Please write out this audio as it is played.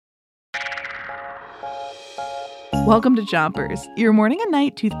Welcome to Chompers, your morning and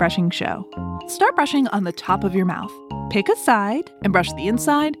night toothbrushing show. Start brushing on the top of your mouth. Pick a side and brush the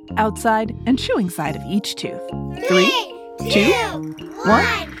inside, outside, and chewing side of each tooth. 3, 2,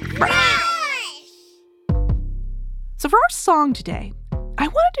 1, brush! So for our song today, I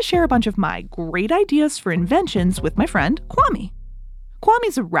wanted to share a bunch of my great ideas for inventions with my friend Kwame.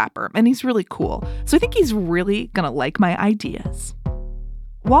 Kwame's a rapper, and he's really cool, so I think he's really gonna like my ideas.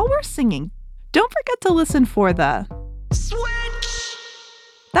 While we're singing, don't forget to listen for the switch.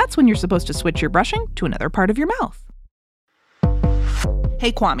 That's when you're supposed to switch your brushing to another part of your mouth.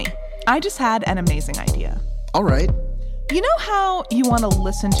 Hey, Kwame, I just had an amazing idea. All right. You know how you want to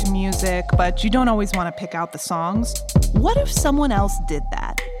listen to music, but you don't always want to pick out the songs? What if someone else did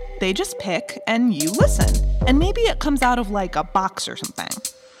that? They just pick and you listen, and maybe it comes out of like a box or something.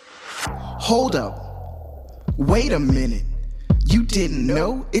 Hold up. Wait a minute. You didn't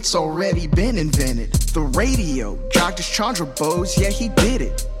know? It's already been invented. The radio, Dr. Chandra Bose, yeah, he did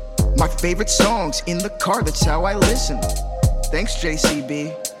it. My favorite songs in the car, that's how I listen. Thanks,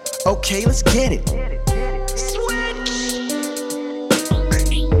 JCB. Okay, let's get it.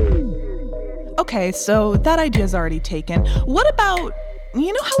 Okay, so that idea's already taken. What about,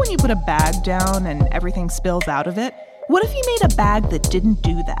 you know how when you put a bag down and everything spills out of it? What if you made a bag that didn't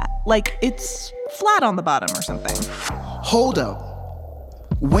do that? Like it's flat on the bottom or something. Hold up.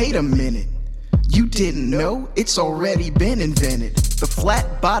 Wait a minute. You didn't know? It's already been invented. The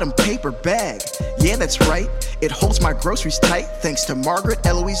flat bottom paper bag. Yeah, that's right. It holds my groceries tight thanks to Margaret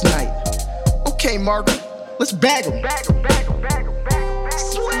Eloise Knight. Okay, Margaret, let's bag them.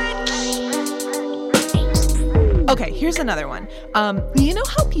 Okay, here's another one. You know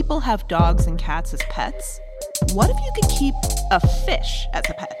how people have dogs and cats as pets? What if you could keep a fish as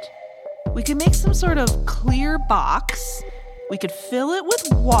a pet? We could make some sort of clear box. We could fill it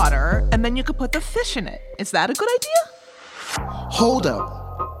with water, and then you could put the fish in it. Is that a good idea? Hold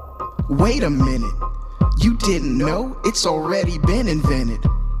up. Wait a minute. You didn't know? It's already been invented.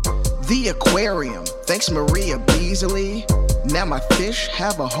 The aquarium. Thanks, Maria Beasley. Now my fish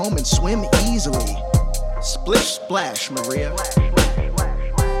have a home and swim easily. Splish splash, Maria.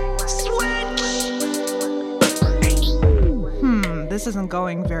 This isn't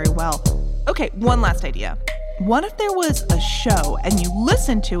going very well. Okay, one last idea. What if there was a show and you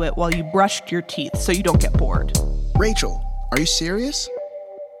listened to it while you brushed your teeth so you don't get bored? Rachel, are you serious?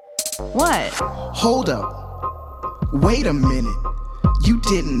 What? Hold up. Wait a minute. You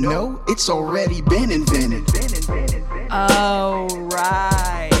didn't know? It's already been invented. Oh,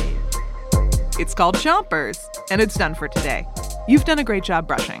 right. It's called Chompers, and it's done for today. You've done a great job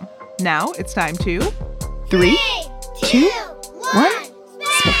brushing. Now it's time to 3, 2, 1,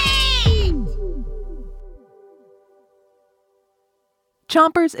 spit.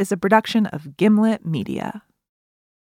 Chompers is a production of Gimlet Media.